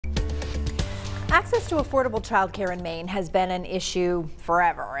Access to affordable childcare in Maine has been an issue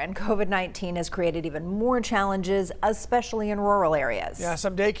forever, and COVID-19 has created even more challenges, especially in rural areas. Yeah,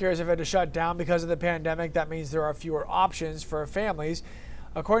 some daycares have had to shut down because of the pandemic. That means there are fewer options for families.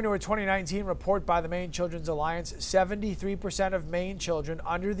 According to a 2019 report by the Maine Children's Alliance, 73% of Maine children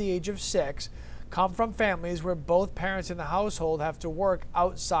under the age of 6 come from families where both parents in the household have to work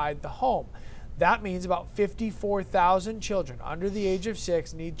outside the home. That means about 54,000 children under the age of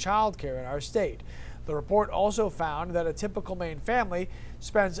 6 need childcare in our state. The report also found that a typical Maine family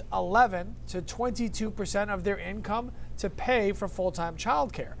spends 11 to 22% of their income to pay for full-time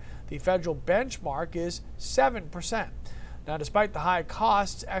childcare. The federal benchmark is 7%. Now, despite the high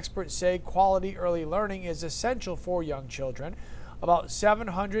costs, experts say quality early learning is essential for young children. About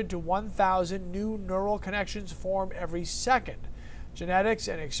 700 to 1,000 new neural connections form every second. Genetics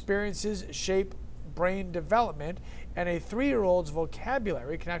and experiences shape brain development, and a 3-year-old's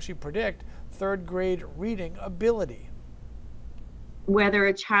vocabulary can actually predict third-grade reading ability. Whether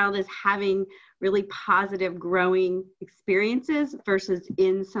a child is having really positive growing experiences versus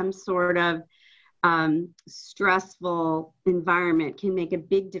in some sort of stressful environment can make a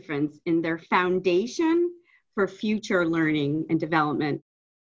big difference in their foundation for future learning and development.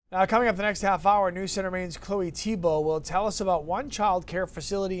 Now, coming up the next half hour, News Center Maine's Chloe Thibault will tell us about one child care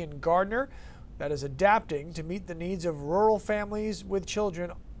facility in Gardner that is adapting to meet the needs of rural families with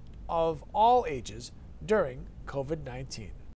children of all ages during COVID-19.